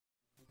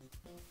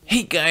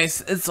Hey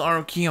guys, it's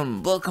Aruki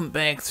and welcome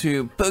back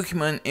to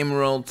Pokémon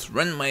Emerald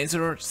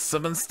Randomizer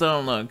 7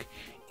 starlocke.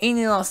 In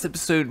the last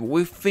episode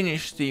we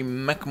finished the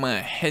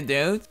Magma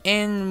Hideout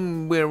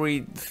and where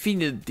we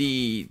defeated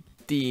the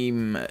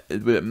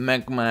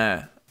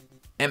Magma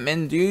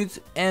MN dude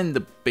and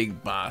the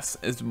big boss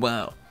as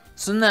well.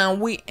 So now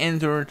we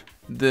entered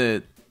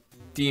the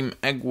Team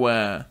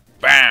Aqua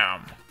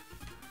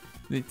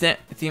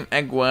Team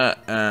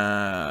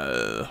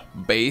Aqua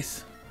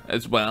base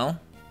as well.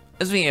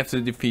 As we have to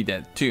defeat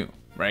that too,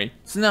 right?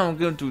 So now I'm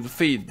going to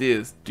defeat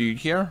this dude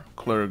here,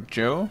 Clerk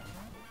Joe.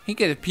 He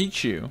got a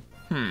Pichu.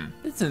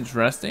 That's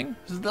interesting.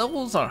 His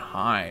levels are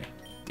high.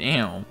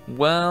 Damn.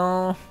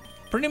 Well,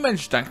 pretty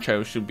much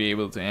Dakcho should be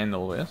able to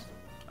handle this.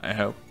 I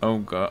hope. Oh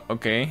god.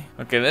 Okay.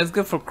 Okay, let's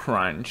go for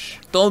Crunch.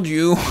 Told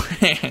you.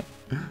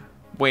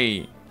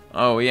 Wait.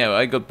 Oh yeah,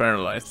 I got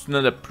paralyzed. It's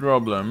not a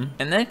problem.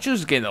 And I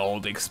just get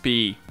old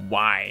XP.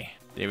 Why?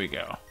 There we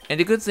go. And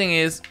the good thing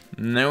is,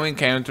 no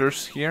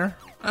encounters here.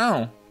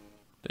 Oh,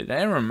 did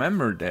I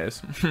remember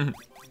this?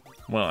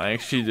 Well, I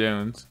actually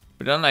don't.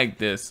 But I like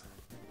this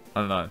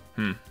a lot.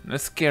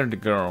 Let's scare the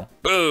girl.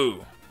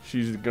 Boo!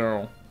 She's the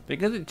girl. They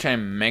got a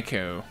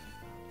Chimecho.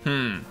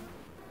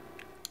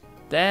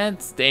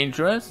 That's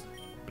dangerous,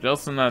 but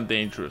also not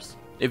dangerous.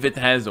 If it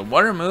has a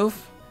water move,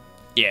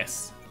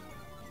 yes.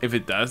 If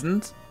it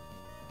doesn't,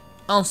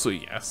 also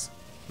yes.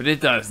 But it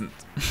doesn't.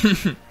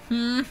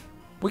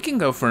 We can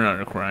go for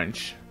another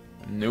Crunch.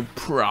 No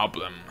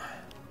problem.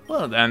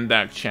 Well done,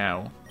 Dark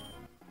Chow.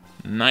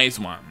 Nice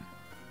one.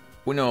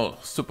 Uno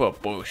super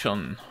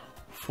potion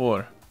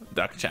for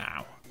Dark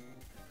Chow.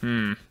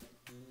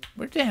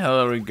 Where the hell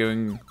are we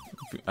going?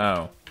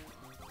 Oh,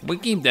 we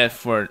keep that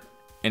for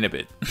in a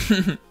bit.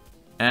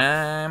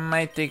 I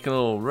might take a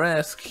little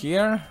risk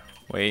here.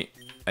 Wait,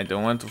 I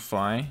don't want to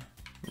fly.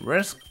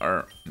 Risks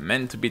are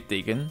meant to be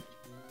taken,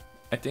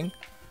 I think.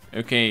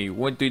 Okay,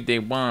 what do they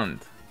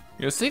want?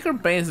 Your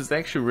secret base is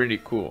actually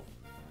really cool.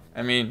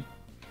 I mean,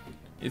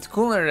 it's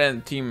cooler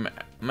than Team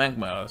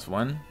Magma's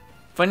one.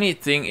 Funny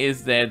thing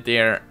is that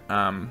their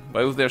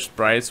both their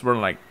sprites were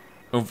like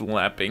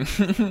overlapping.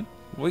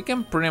 We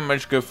can pretty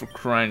much go for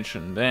Crunch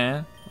and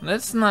then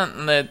let's not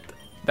let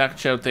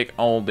Dakcho take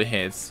all the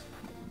hits.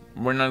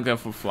 We're not going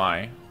for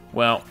Fly.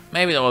 Well,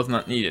 maybe that was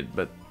not needed,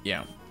 but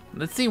yeah.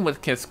 Let's see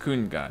what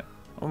Cascoon got.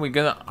 Oh, we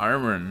got an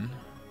Armor.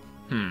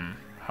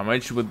 How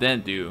much would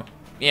that do?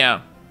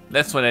 Yeah,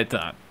 that's what I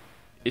thought.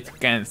 It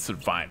can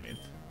survive it,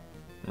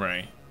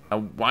 right?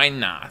 Why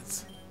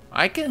not?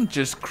 I can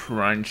just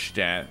Crunch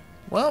that.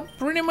 Well,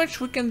 pretty much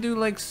we can do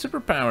like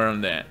superpower on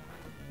that.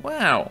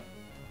 Wow,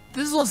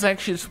 this was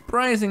actually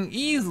surprising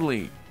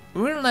easily.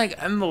 We're like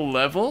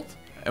under-leveled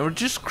and we're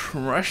just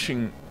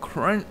crushing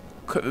them.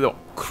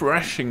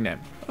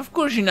 Of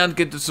course you're not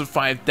going to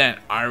survive that,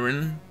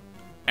 Aaron.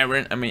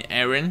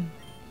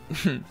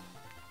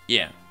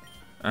 Yeah.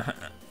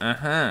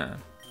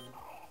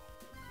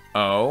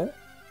 Oh,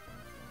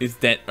 is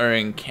that our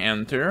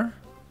encounter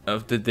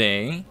of the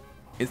day?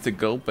 It's a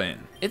Gulpin.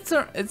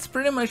 It's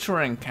pretty much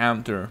our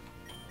encounter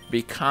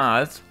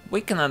because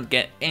we cannot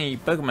get any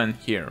Pokemon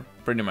here.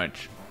 Pretty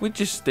much, we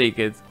just take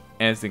it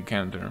as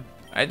encounter.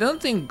 I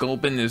don't think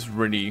Gulpin is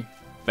really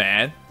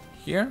bad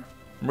here.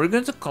 We're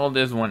going to call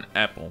this one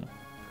Apple.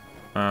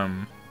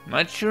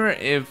 Not sure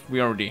if we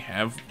already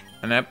have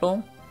an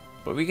Apple,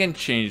 but we can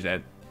change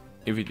that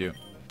if we do.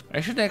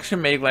 I should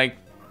actually make like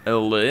a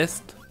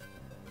list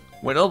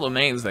with all the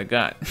names I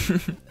got.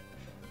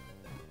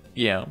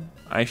 Yeah,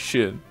 I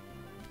should.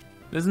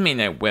 Doesn't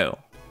mean I will.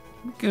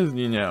 Because,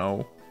 you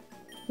know,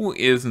 who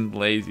isn't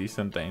lazy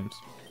sometimes?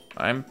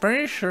 I'm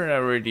pretty sure I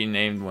already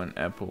named one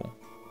Apple.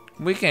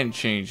 We can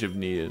change if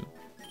needed.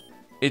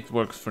 It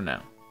works for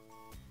now.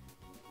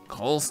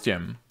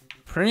 Costume.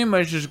 Pretty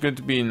much just going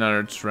to be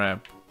another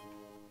trap.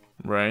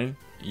 Right?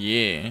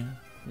 Yeah.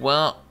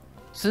 Well,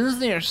 since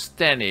they're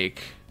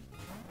static,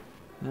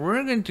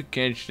 we're going to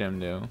catch them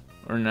though.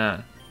 Or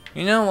not.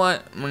 You know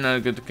what? We're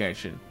not going to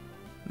catch it.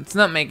 Let's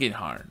not make it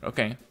hard,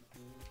 okay?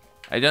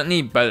 I don't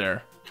need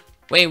butter.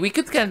 Wait, we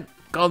could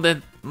call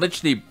that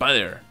literally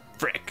butter.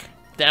 Frick.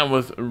 That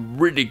was a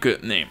really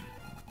good name.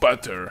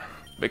 Butter.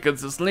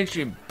 Because it's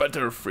literally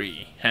butter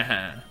free.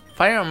 Haha.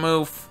 Fire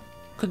move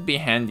could be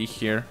handy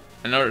here.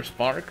 Another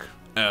spark.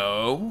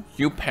 Oh,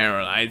 you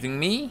paralyzing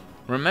me?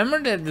 Remember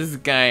that this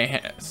guy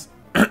has...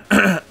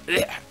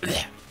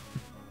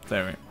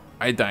 Sorry,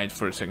 I died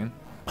for a second.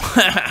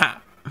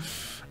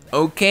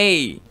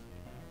 Okay.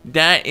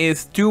 That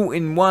is 2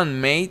 in 1,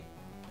 mate.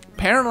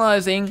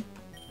 Paralyzing,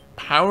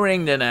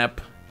 powering that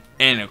up,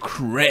 and a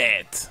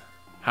crit.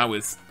 How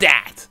is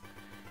that?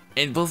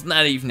 It was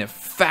not even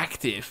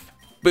effective.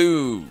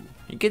 Boo.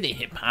 You get a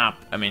hop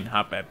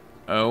up.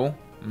 Oh,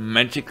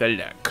 magical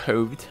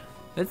code.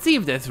 Let's see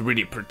if that's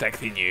really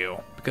protecting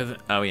you. Because,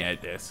 oh yeah,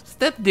 it is.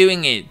 Stop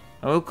doing it.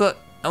 I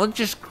will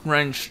just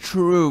crunch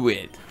through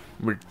it.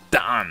 We're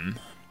done.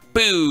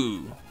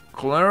 Boo.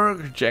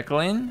 Clerk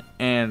Jacqueline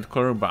and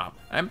Clerk Bob.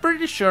 I'm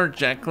pretty sure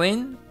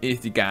Jacqueline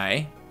is the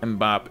guy and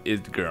Bob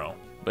is the girl.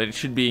 but it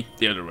should be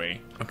the other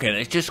way. Okay,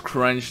 let's just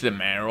crunch the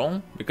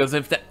marrow, because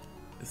if that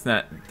is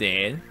not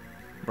dead,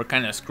 we're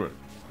kind of screwed.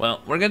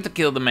 Well, we're going to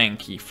kill the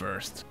monkey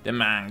first. The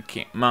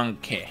monkey.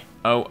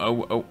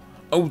 Oh,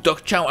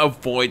 Duck Chow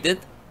avoided.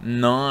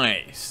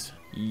 Nice.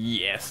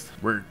 Yes,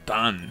 we're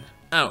done.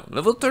 Oh,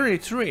 level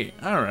 33.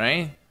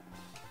 Alright.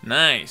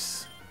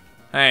 Nice.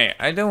 Hey,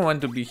 I don't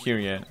want to be here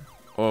yet.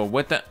 Oh,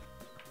 what the?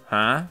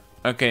 Huh?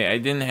 Okay, I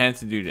didn't have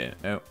to do that.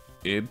 Oh,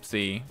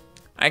 oopsie.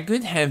 I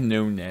could have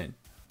known that.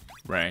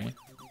 Right?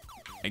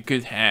 I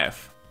could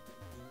have.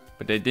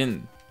 But I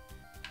didn't.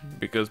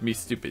 Because me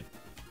stupid.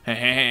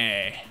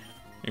 Hey.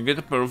 You're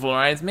gonna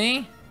pulverize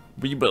me?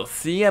 We will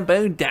see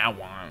about that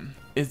one.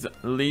 It's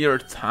Leader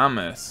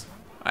Thomas.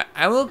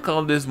 I will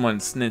call this one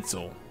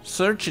Schnitzel.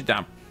 Search it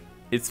up.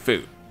 It's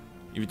food.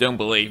 If you don't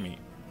believe me.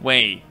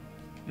 Wait.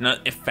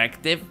 Not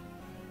effective?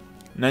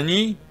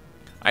 Nani?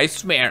 I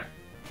swear.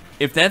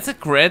 If that's a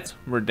crit,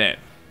 we're dead.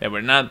 Yeah,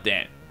 we're not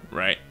dead.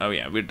 Right? Oh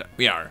yeah,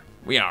 we are.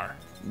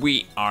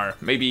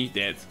 Maybe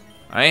dead.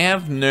 I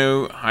have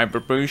no hyper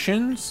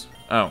potions.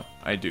 Oh,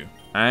 I do.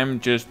 I'm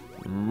just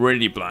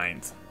really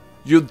blind.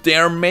 You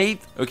dare,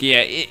 mate? Okay,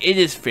 yeah, it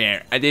is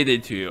fair. I did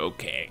it too.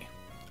 Okay.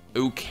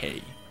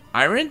 Okay.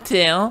 Iron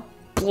Tail,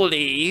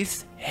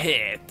 please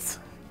hit.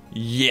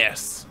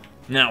 Yes.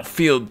 Now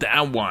feel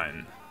that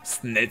one,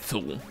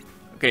 Schnitzel.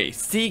 Okay,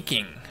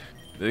 Seeking,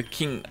 the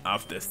king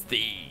of the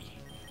sea.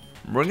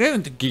 We're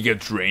going to Giga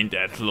Drain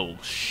that little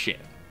shit.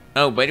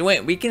 Oh, by the way,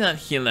 we cannot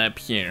heal up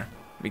here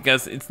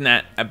because it's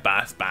not a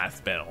boss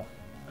battle.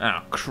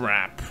 Oh,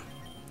 crap.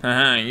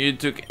 Haha, you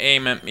took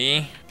aim at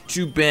me.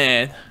 Too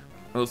bad.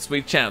 I'll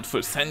switch out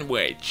for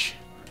sandwich.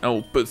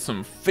 I'll put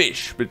some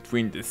fish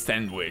between the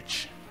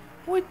sandwich.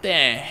 What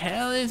the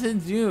hell is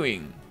it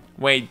doing?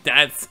 Wait,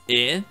 that's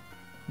it?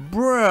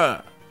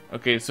 Bruh.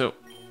 Okay, so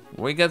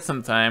we got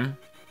some time.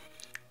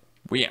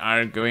 We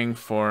are going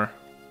for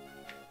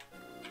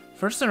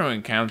first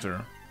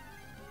encounter.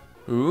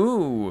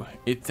 Ooh,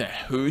 it's a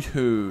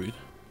hoot.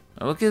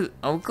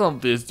 I'll call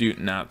this dude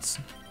nuts.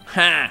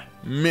 Ha!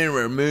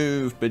 Mirror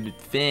move, but it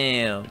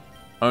failed.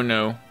 Oh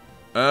no.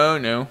 Oh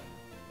no.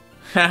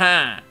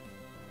 Haha.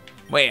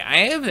 Wait, I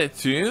have that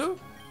too?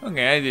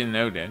 Okay, I didn't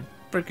know that.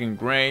 Freaking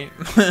great.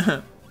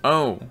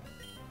 Oh.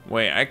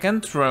 Wait, I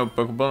can throw a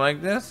Pokeball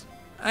like this?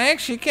 I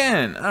actually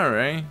can.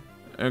 Alright.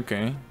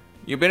 Okay.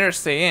 You better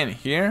stay in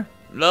here.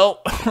 No.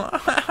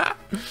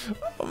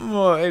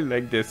 Oh, I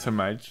like this so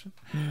much.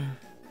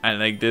 I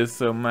like this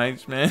so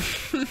much, man.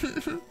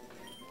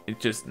 It's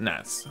just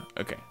nuts.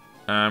 Okay.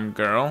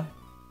 Girl.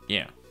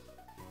 Yeah.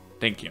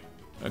 Thank you.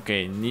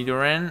 Okay,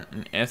 Nidoran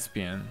and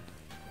Espion.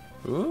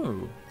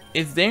 Ooh.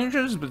 It's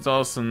dangerous, but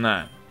also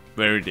not.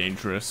 Very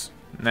dangerous.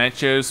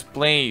 Nachos,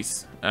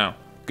 please. Oh,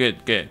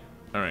 good.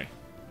 Alright.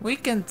 We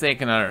can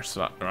take another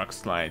rock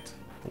slide.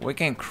 We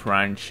can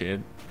crunch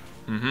it.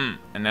 And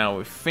now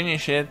we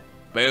finish it.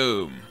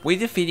 Boom. We're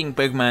defeating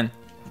Pokemon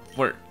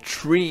for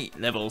 3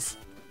 levels.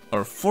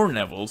 Or 4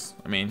 levels,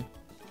 I mean.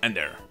 And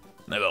their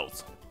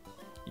levels.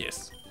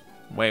 Yes.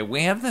 Wait,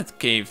 we have that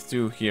cave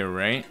too here,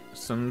 right?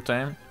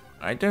 Sometime?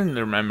 I don't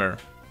remember.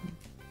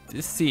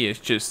 This sea is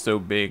just so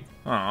big.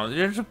 Oh,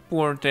 there's a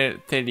poor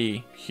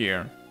teddy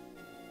here.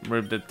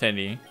 Rip the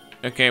teddy.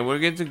 Okay, we're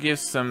going to give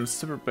some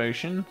super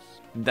potions.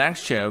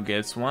 Daksho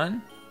gets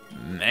one.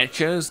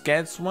 Nachos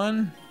gets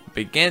one.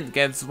 Baguette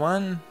gets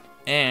one.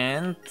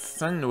 And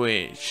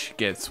Sandwich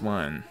gets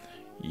one.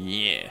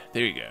 Yeah,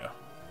 there you go.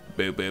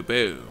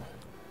 Boo.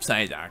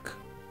 Psyduck.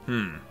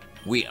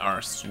 We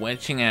are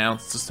switching out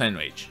to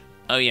Sandwich.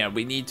 Oh yeah,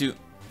 we need to...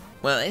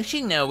 Well,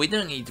 actually no, we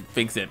don't need to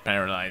fix it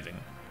paralyzing.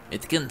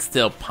 It can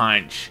still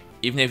punch,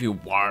 even if you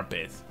warp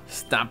it.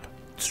 Stop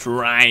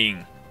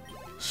trying.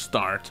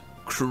 Start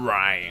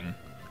crying.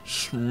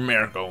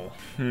 Smirgle.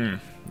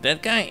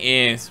 That guy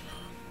is...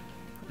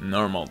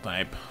 normal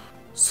type.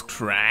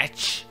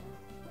 Scratch?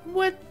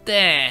 What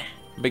the?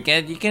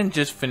 Baguette, you can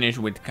just finish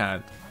with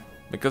Cut.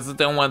 Because I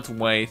don't want to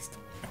waste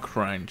a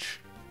crunch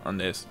on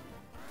this.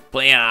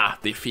 Playa,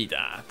 defeat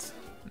that.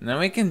 Now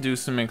we can do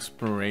some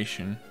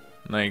exploration.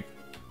 Like,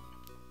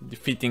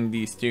 defeating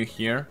these two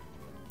here.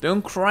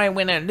 Don't cry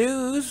when I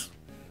lose.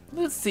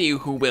 Let's see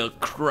who will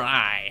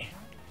cry.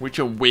 With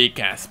your weak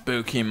ass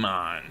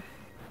Pokemon.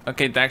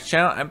 Okay,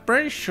 Daksha, I'm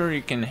pretty sure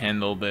you can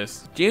handle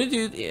this.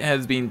 Geodude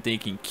has been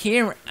taken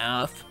care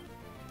of.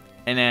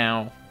 And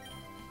now,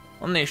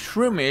 only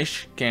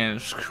Shroomish can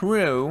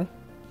screw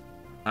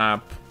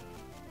up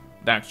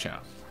Daksha.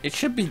 It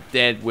should be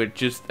dead with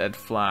just that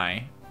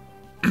fly.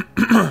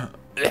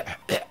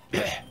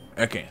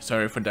 Okay,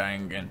 sorry for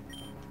dying again.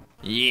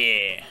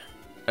 Yeah.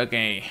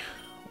 Okay,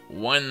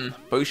 1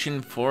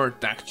 potion for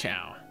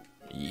Daksha.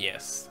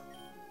 Yes.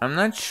 I'm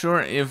not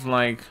sure if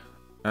like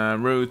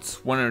route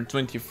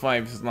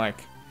 125 is like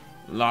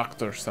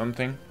locked or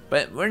something,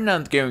 but we're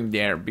not going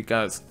there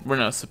because we're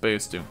not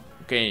supposed to.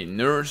 Okay,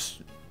 Nurse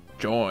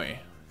Joy.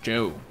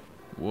 Joe.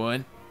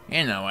 What?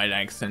 You know I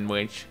like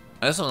sandwich.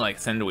 I also like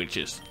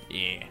sandwiches.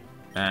 Yeah.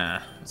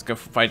 Let's go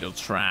for Vital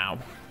Trow.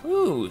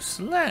 Ooh,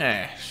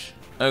 Slash.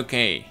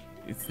 Okay,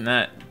 it's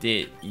not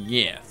dead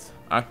yet.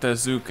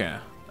 Octazuka.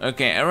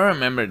 Okay, I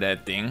remember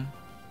that thing.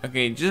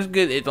 Okay, just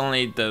good it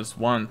only does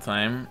one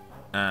time.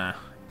 And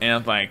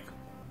not like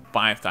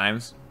 5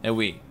 times. That'd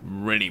be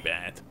really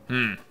bad.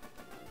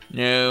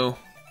 No.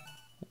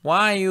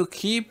 Why you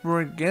keep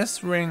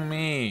registering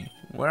me?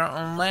 We're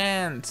on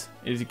land.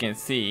 As you can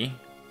see,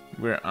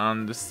 we're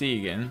on the sea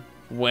again.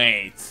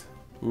 Wait.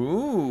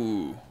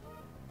 Ooh.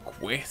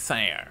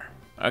 Quasar.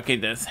 Okay,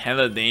 that's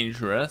hella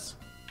dangerous.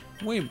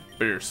 We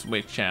better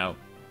switch out.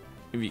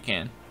 If you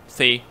can.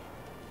 See?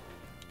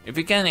 If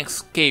we can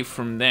escape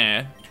from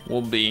that,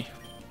 we'll be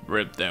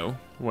ripped though.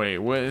 Wait,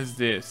 what is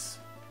this?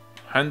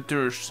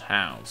 Hunter's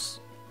house.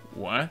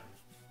 What?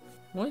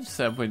 What's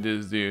up with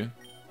this dude?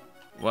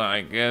 Well,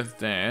 I guess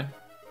that.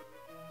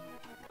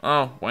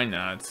 Oh, why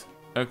not?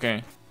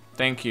 Okay,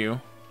 thank you,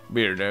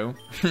 weirdo.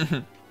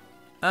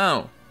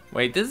 Oh,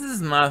 wait, this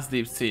is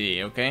Mosdeep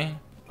City, okay?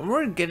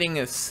 We're getting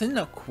a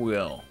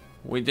Cyndaquil.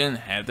 We didn't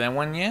have that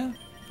one yet?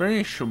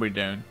 Pretty sure we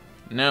don't.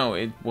 No,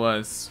 it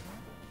was,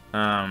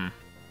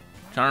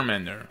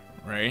 Charmander,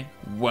 right?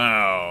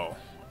 Wow.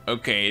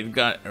 Okay, it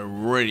got a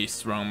really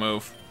strong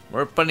move.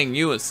 We're putting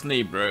you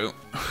asleep, bro.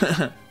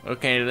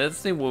 Okay, let's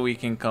see what we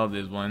can call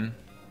this one.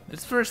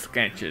 Let's first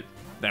catch it,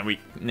 then we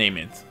name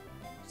it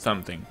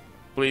something.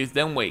 Please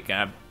don't wake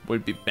up,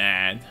 would be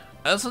bad.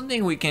 I also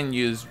think we can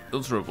use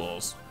Ultra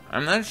Balls.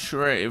 I'm not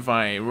sure if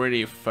I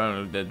really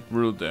followed that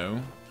rule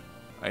though.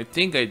 I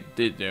think I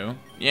did though.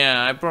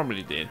 Yeah, I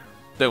probably did.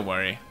 Don't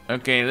worry.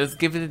 Okay, let's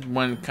give it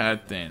one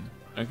cut then.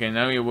 Okay,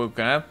 now you woke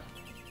up.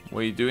 What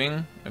are you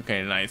doing?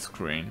 Okay, light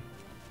screen.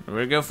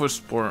 We're going for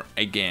sport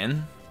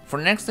again. For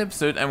next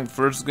episode, I'm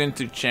first going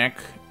to check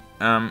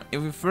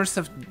if we first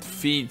have to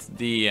defeat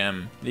the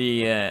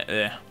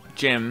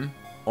gym,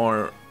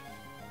 or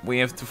we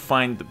have to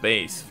find the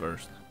base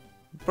first.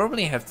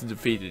 Probably have to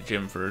defeat the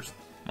gym first.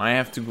 Might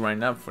have to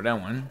grind up for that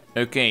one.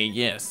 Okay,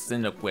 yes,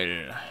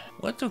 Cyndaquil.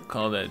 What to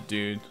call that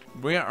dude?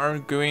 We are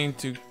going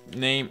to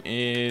name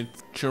it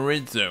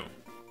Chorizo.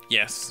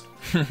 Yes.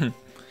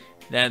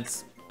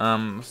 That's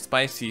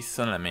spicy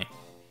salami.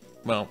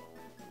 Well,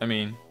 I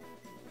mean,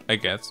 I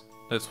guess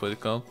that's what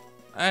it's called.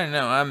 I don't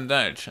know, I'm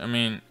Dutch. I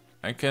mean,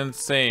 I can't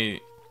say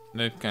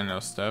that kind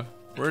of stuff.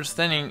 We're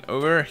standing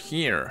over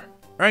here.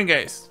 Alright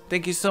guys,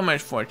 thank you so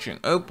much for watching.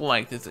 I hope you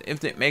liked this. If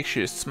they make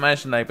sure to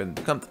smash the like button,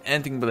 comment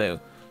anything below.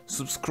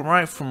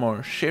 Subscribe for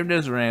more, share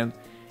those around,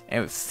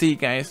 and we'll see you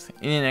guys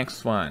in the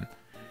next one.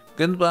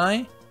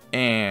 Goodbye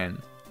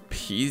and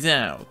peace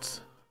out.